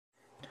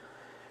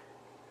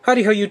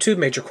Howdy ho YouTube,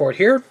 Major Cord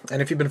here,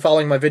 and if you've been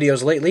following my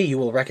videos lately, you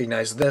will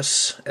recognize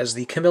this as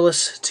the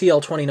Camillus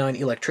TL-29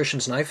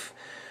 Electrician's knife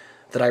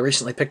that I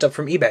recently picked up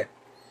from eBay.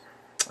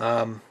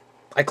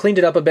 I cleaned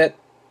it up a bit,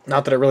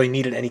 not that it really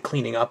needed any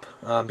cleaning up,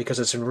 because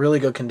it's in really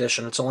good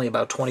condition. It's only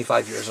about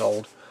 25 years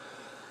old.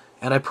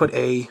 And I put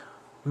a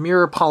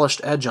mirror polished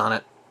edge on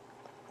it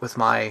with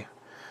my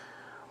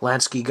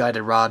Lansky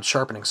guided rod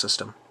sharpening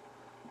system.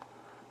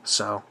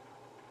 So,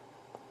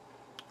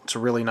 it's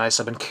really nice.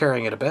 I've been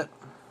carrying it a bit,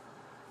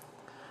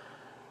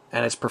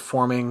 and it's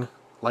performing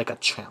like a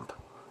champ.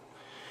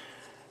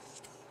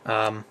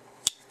 And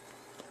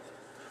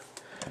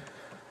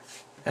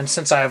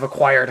since I have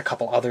acquired a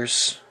couple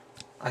others,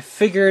 I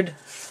figured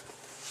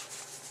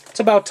it's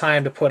about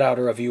time to put out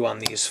a review on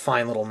these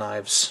fine little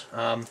knives.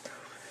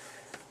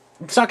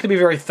 It's not going to be a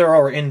very thorough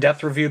or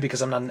in-depth review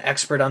because I'm not an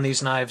expert on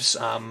these knives.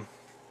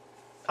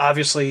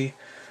 Obviously,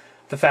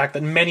 the fact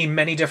that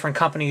many different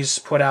companies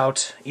put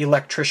out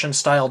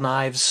electrician-style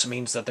knives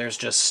means that there's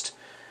just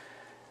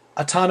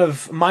a ton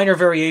of minor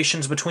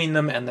variations between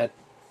them, and that,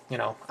 you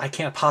know, I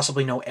can't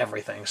possibly know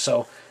everything.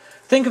 So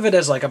think of it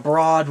as like a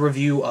broad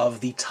review of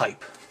the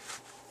type.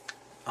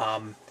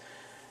 And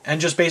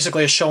just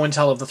basically a show and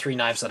tell of the three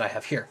knives that I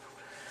have here.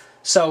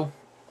 So,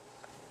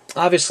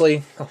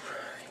 obviously,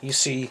 you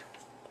see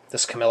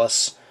this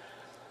Camillus.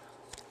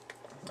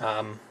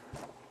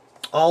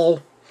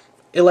 All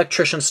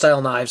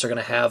electrician-style knives are going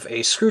to have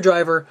a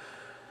screwdriver.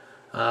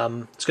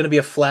 It's going to be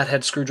a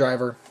flathead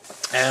screwdriver.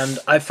 And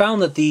I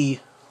found that the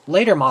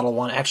later model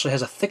one actually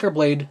has a thicker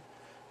blade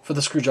for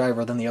the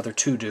screwdriver than the other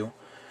two do.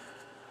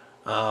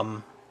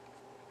 And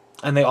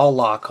they all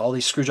lock. All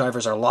these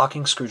screwdrivers are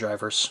locking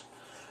screwdrivers.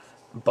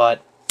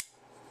 But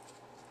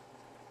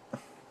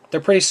they're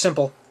pretty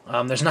simple.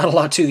 There's not a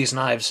lot to these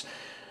knives.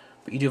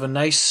 But you do have a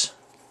nice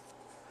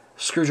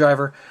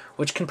screwdriver,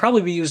 which can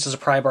probably be used as a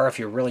pry bar if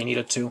you really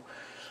needed to.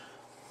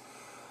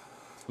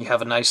 You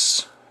have a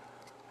nice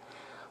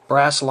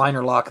brass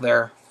liner lock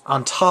there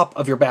on top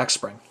of your back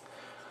spring.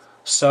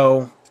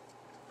 So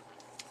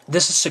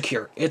this is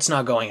secure. It's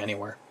not going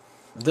anywhere.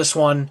 This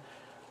one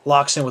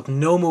locks in with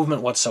no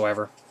movement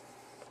whatsoever.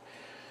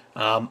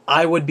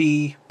 I would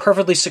be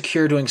perfectly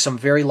secure doing some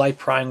very light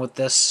prying with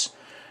this.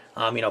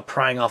 You know,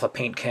 prying off a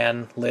paint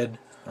can lid.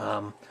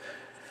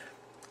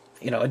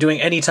 You know,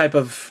 doing any type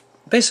of,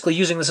 basically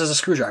using this as a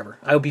screwdriver.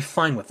 I would be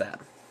fine with that.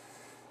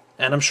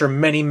 And I'm sure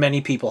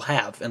many people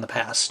have in the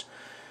past.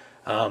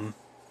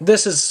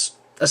 This is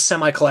a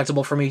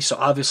semi-collectible for me, so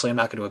obviously I'm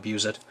not going to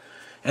abuse it.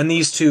 And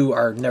these two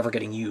are never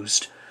getting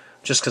used,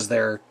 just because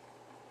they're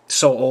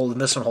so old,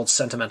 and this one holds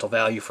sentimental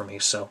value for me,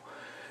 so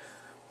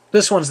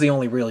this one's the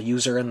only real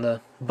user in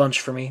the bunch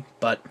for me.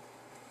 But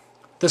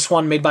this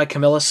one, made by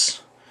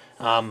Camillus,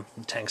 the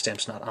tang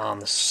stamp's not on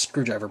the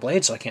screwdriver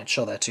blade, so I can't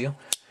show that to you.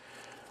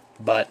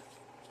 But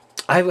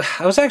I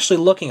was actually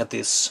looking at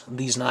these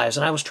knives,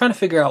 and I was trying to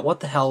figure out what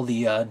the hell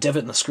the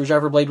divot in the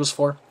screwdriver blade was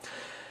for.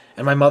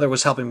 And my mother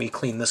was helping me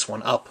clean this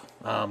one up,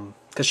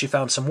 because she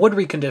found some wood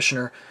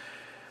reconditioner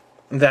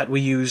that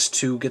we used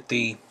to get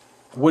the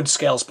wood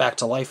scales back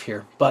to life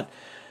here. But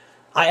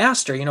I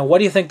asked her, you know, what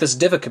do you think this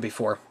divot could be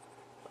for?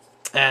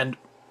 And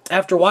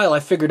after a while I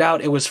figured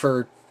out it was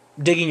for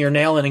digging your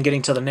nail in and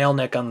getting to the nail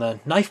nick on the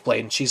knife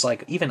blade, and she's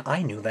like, even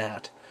I knew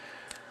that.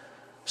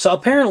 So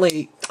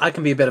apparently I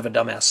can be a bit of a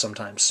dumbass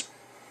sometimes.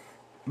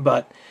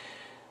 But,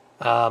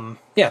 yeah,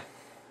 you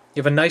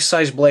have a nice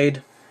sized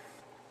blade,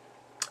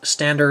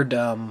 standard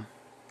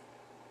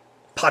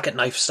pocket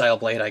knife style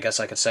blade, I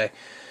guess I could say.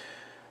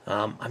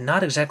 I'm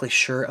not exactly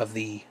sure of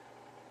the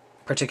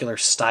particular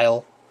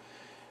style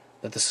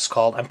that this is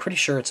called. I'm pretty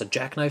sure it's a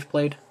jackknife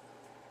blade.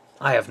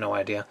 I have no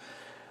idea.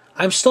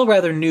 I'm still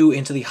rather new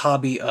into the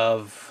hobby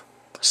of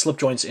slip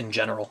joints in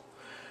general,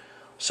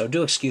 so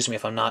do excuse me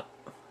if I'm not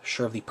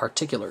sure of the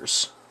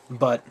particulars.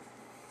 But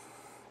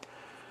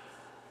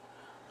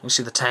you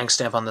see the tang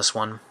stamp on this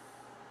one.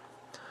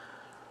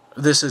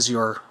 This is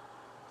your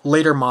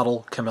later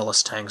model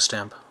Camillus tang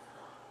stamp.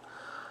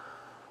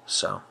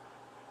 So,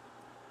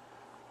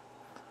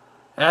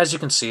 as you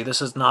can see,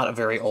 this is not a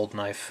very old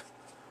knife,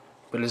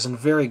 but it is in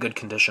very good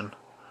condition.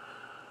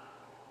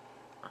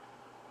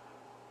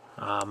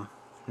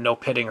 No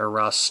pitting or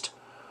rust.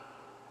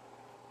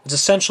 It's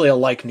essentially a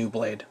like-new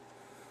blade.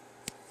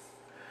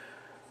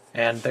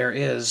 And there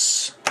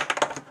is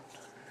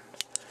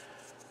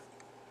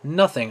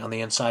nothing on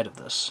the inside of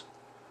this,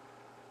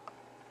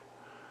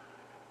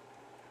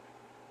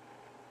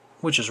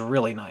 which is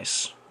really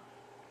nice.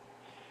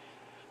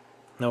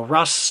 No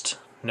rust,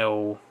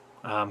 no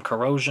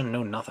corrosion,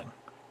 no nothing.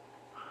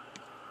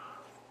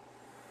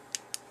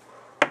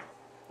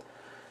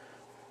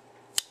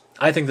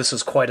 I think this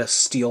is quite a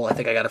steal. I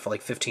think I got it for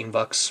like 15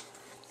 bucks,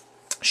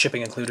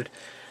 shipping included.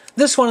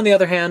 This one, on the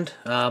other hand,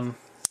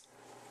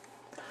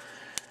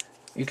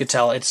 you could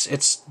tell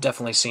it's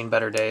definitely seen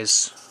better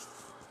days.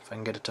 If I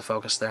can get it to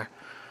focus there.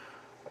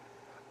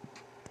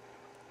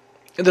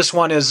 This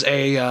one is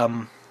a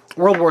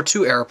World War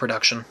II era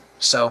production,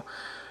 so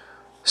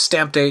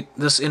stamp date,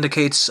 this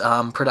indicates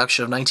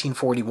production of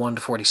 1941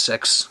 to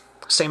 46.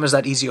 same as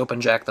that easy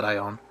open jack that I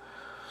own.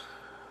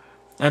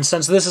 And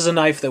since this is a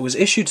knife that was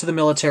issued to the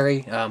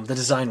military, the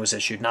design was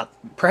issued.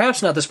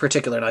 Perhaps not this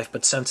particular knife,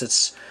 but since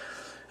it's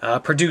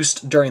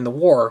produced during the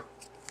war,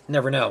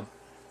 never know.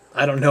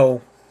 I don't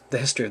know the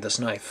history of this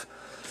knife,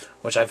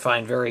 which I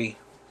find very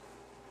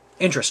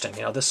interesting.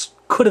 You know, this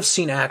could have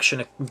seen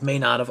action, it may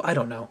not have, I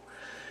don't know.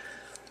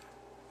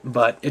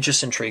 But it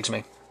just intrigues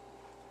me.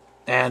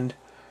 And,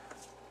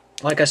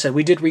 like I said,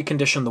 we did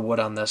recondition the wood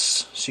on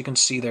this, so you can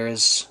see there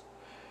is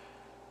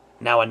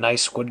now a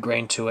nice wood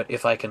grain to it,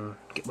 if I can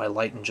get my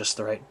light in just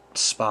the right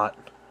spot.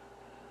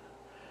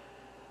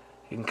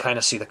 You can kind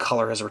of see the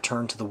color has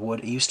returned to the wood.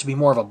 It used to be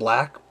more of a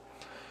black,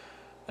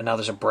 and now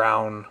there's a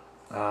brown,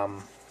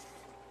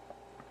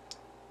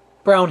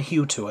 brown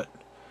hue to it.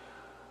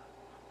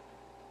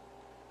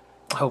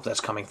 I hope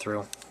that's coming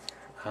through.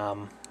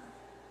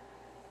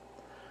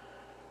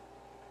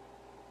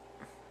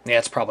 Yeah,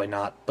 it's probably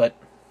not, but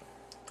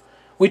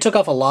we took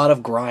off a lot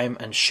of grime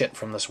and shit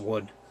from this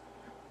wood.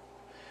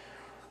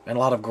 And a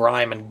lot of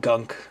grime and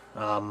gunk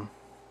from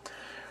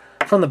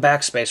the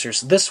back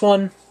spacers. This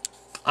one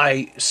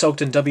I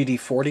soaked in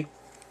WD-40.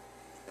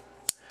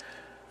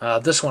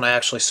 This one I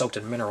actually soaked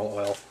in mineral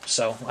oil.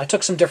 So I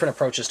took some different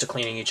approaches to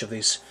cleaning each of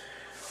these,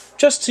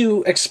 just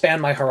to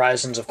expand my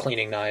horizons of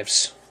cleaning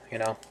knives, you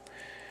know.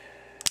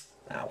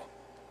 Ow.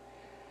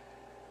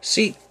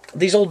 See,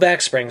 these old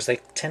back springs, they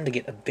tend to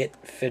get a bit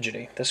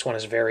fidgety. This one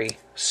is very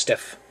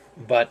stiff,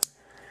 but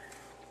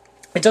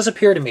it does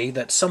appear to me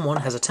that someone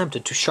has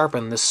attempted to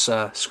sharpen this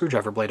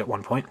screwdriver blade at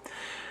one point.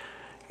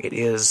 It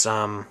is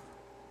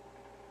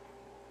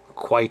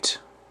quite,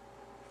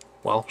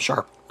 well,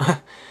 sharp.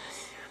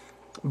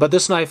 But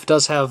this knife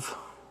does have,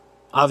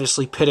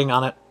 obviously, pitting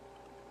on it.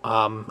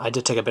 I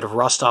did take a bit of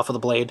rust off of the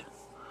blade.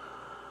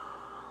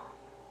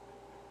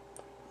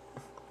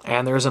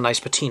 And there is a nice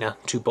patina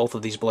to both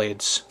of these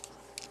blades.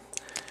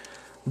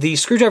 The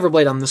screwdriver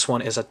blade on this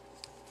one is a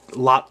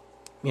lot,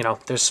 you know,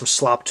 there's some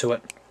slop to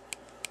it.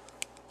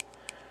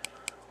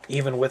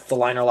 Even with the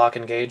liner lock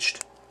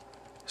engaged.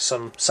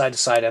 Some side to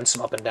side and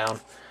some up and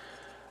down.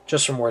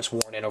 Just from where it's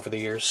worn in over the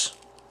years.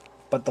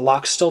 But the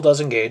lock still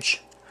does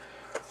engage.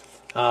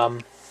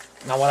 Now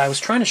what I was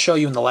trying to show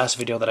you in the last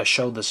video that I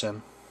showed this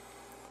in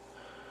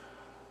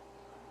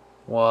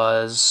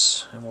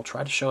was, and we'll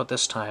try to show it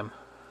this time,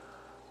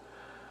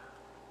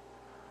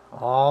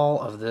 all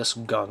of this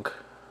gunk,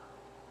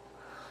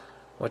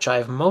 which I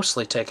have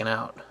mostly taken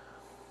out.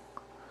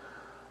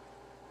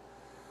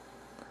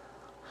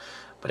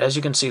 But as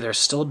you can see, there's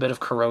still a bit of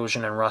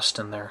corrosion and rust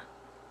in there.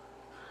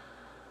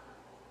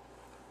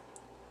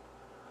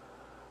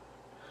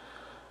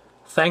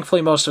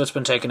 Thankfully, most of it's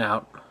been taken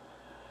out.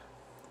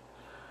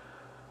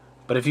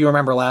 But if you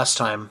remember last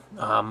time,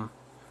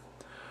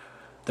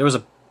 there was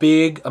a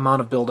big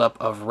amount of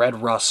buildup of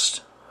red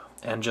rust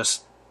and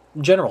just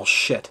general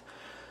shit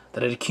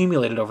that had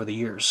accumulated over the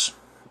years.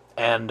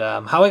 And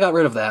how I got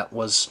rid of that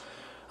was,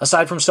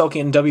 aside from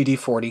soaking it in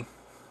WD-40,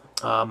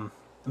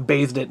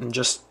 bathed it in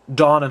just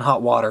Dawn and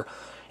hot water,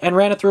 and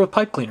ran it through with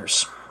pipe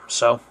cleaners.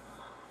 So,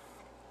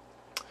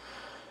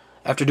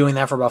 after doing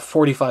that for about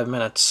 45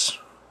 minutes,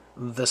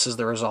 this is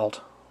the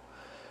result.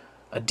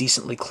 A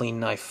decently clean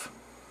knife.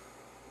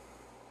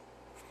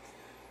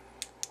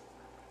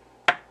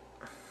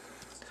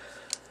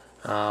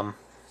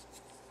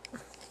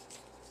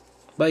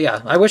 But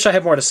yeah, I wish I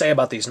had more to say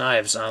about these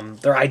knives.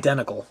 They're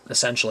identical,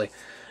 essentially,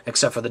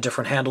 except for the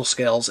different handle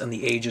scales and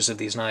the ages of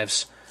these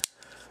knives.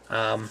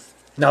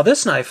 Now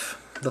this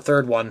knife, the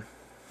third one,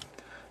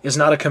 is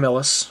not a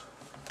Camillus,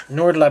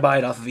 nor did I buy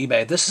it off of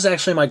eBay. This is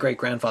actually my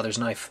great-grandfather's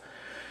knife.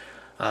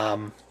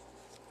 After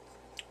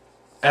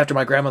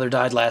my grandmother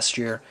died last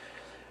year,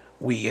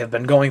 we have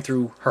been going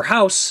through her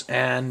house,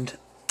 and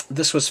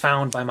this was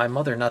found by my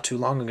mother not too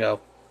long ago.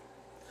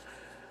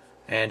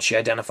 And she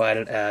identified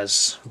it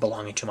as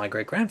belonging to my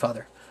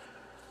great-grandfather.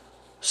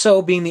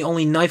 So, being the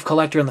only knife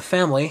collector in the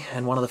family,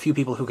 and one of the few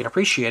people who can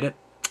appreciate it,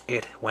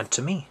 it went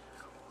to me.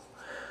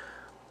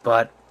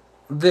 But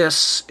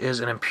this is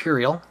an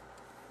Imperial,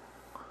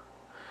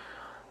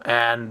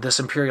 and this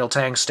Imperial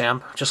tang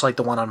stamp, just like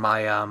the one on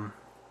my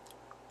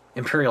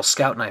Imperial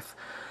Scout knife,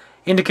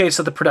 indicates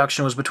that the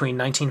production was between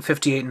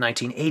 1958 and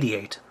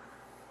 1988.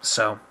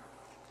 So,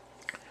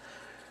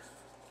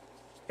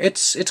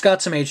 it's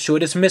got some age to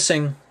it. It's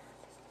missing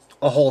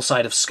a whole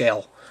side of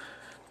scale.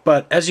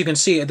 But as you can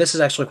see, this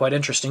is actually quite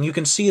interesting. You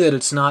can see that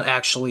it's not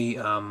actually,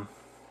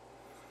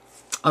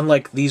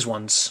 unlike these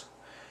ones,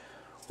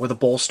 where the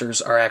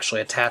bolsters are actually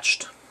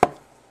attached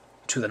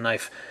to the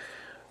knife.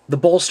 The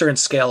bolster and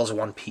scale is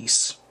one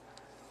piece.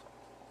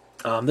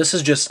 This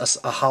is just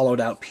a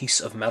hollowed out piece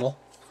of metal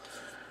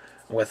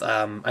with,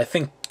 I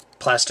think,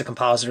 plastic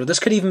composite, or this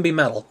could even be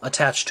metal,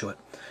 attached to it.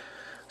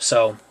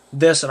 So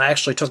this, and I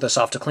actually took this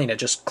off to clean it,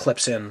 just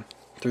clips in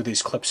through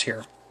these clips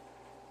here.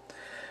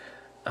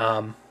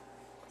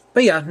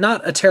 But yeah,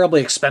 not a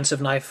terribly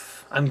expensive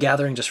knife, I'm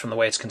gathering just from the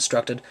way it's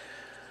constructed.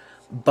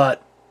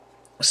 But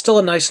still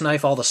a nice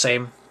knife all the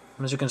same.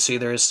 As you can see,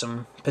 there is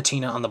some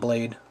patina on the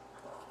blade.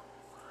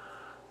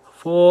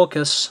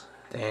 Focus.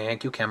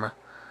 Thank you, camera.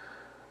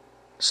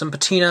 Some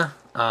patina,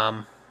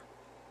 some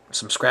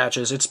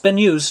scratches. It's been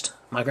used.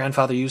 My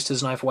grandfather used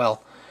his knife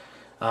well.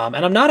 And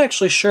I'm not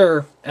actually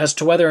sure as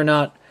to whether or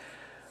not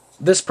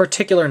this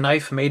particular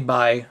knife made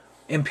by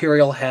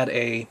Imperial had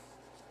a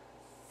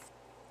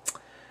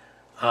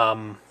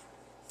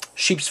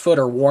sheep's foot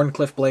or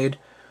Wharncliffe blade,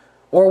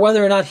 or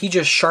whether or not he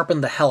just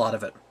sharpened the hell out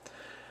of it.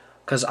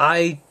 Because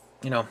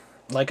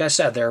like I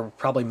said, there are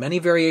probably many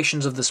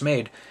variations of this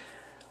made.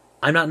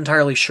 I'm not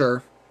entirely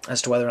sure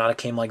as to whether or not it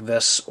came like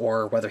this,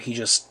 or whether he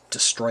just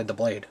destroyed the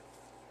blade.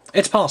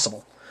 It's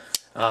possible.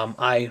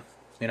 I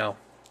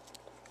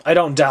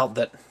don't doubt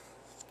that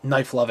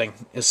knife loving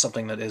is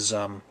something that is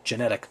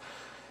genetic.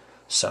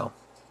 So,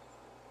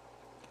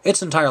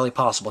 it's entirely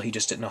possible he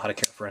just didn't know how to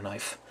care for a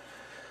knife.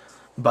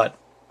 But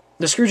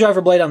the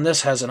screwdriver blade on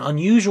this has an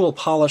unusual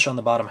polish on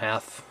the bottom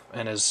half,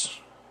 and is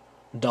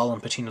dull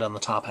and patinaed on the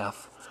top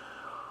half.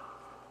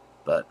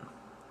 But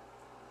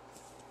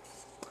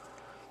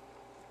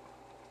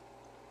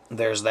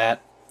there's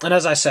that. And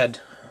as I said,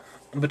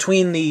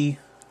 between the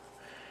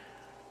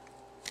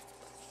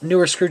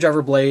newer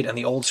screwdriver blade and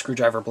the old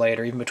screwdriver blade,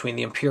 or even between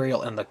the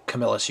Imperial and the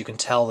Camillus, you can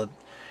tell that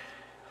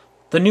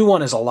the new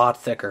one is a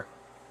lot thicker.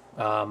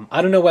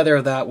 I don't know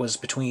whether that was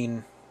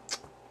between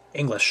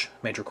English,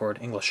 major chord,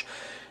 English.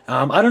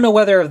 I don't know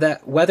whether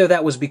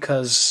that was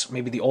because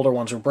maybe the older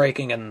ones were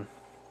breaking and,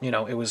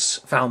 it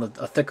was found that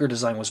a thicker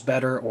design was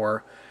better,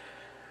 or,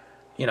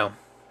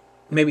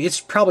 maybe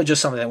it's probably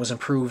just something that was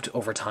improved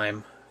over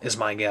time, is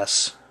my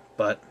guess.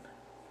 But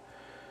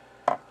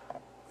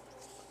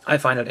I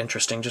find it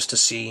interesting just to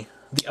see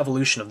the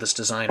evolution of this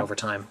design over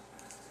time.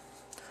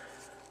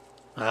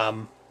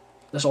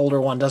 This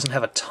older one doesn't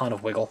have a ton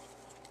of wiggle,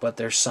 but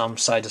there's some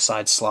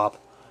side-to-side slop.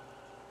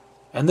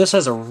 And this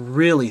has a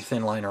really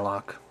thin liner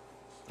lock.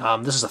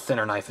 This is a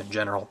thinner knife in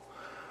general.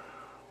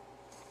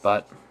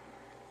 But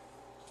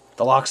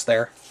the lock's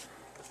there.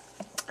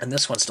 And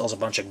this one still has a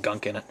bunch of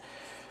gunk in it.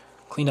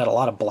 Cleaned out a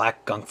lot of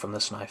black gunk from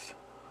this knife.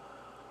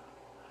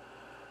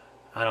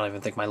 I don't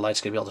even think my light's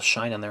going to be able to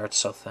shine in there, it's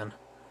so thin.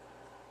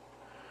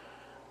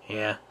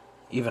 Yeah,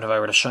 even if I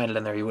were to shine it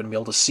in there, you wouldn't be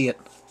able to see it.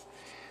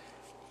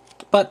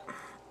 But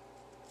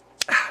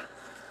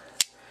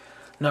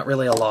not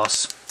really a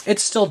loss.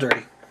 It's still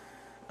dirty.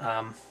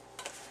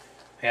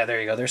 Yeah,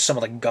 there you go. There's some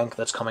of the gunk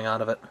that's coming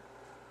out of it.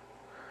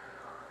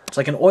 It's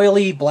like an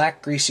oily,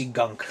 black, greasy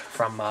gunk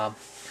from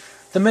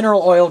the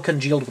mineral oil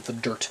congealed with the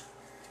dirt.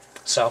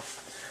 So,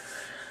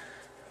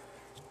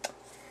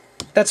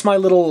 that's my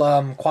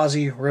little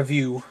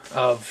quasi-review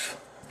of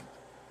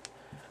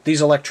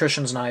these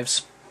Electrician's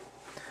knives.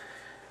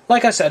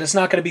 Like I said, it's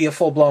not going to be a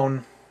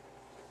full-blown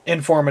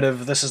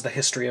informative, this is the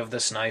history of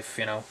this knife,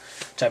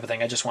 type of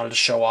thing. I just wanted to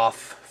show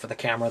off for the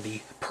camera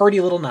the pretty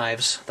little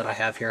knives that I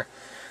have here.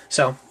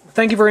 So,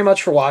 thank you very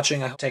much for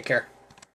watching. Take care.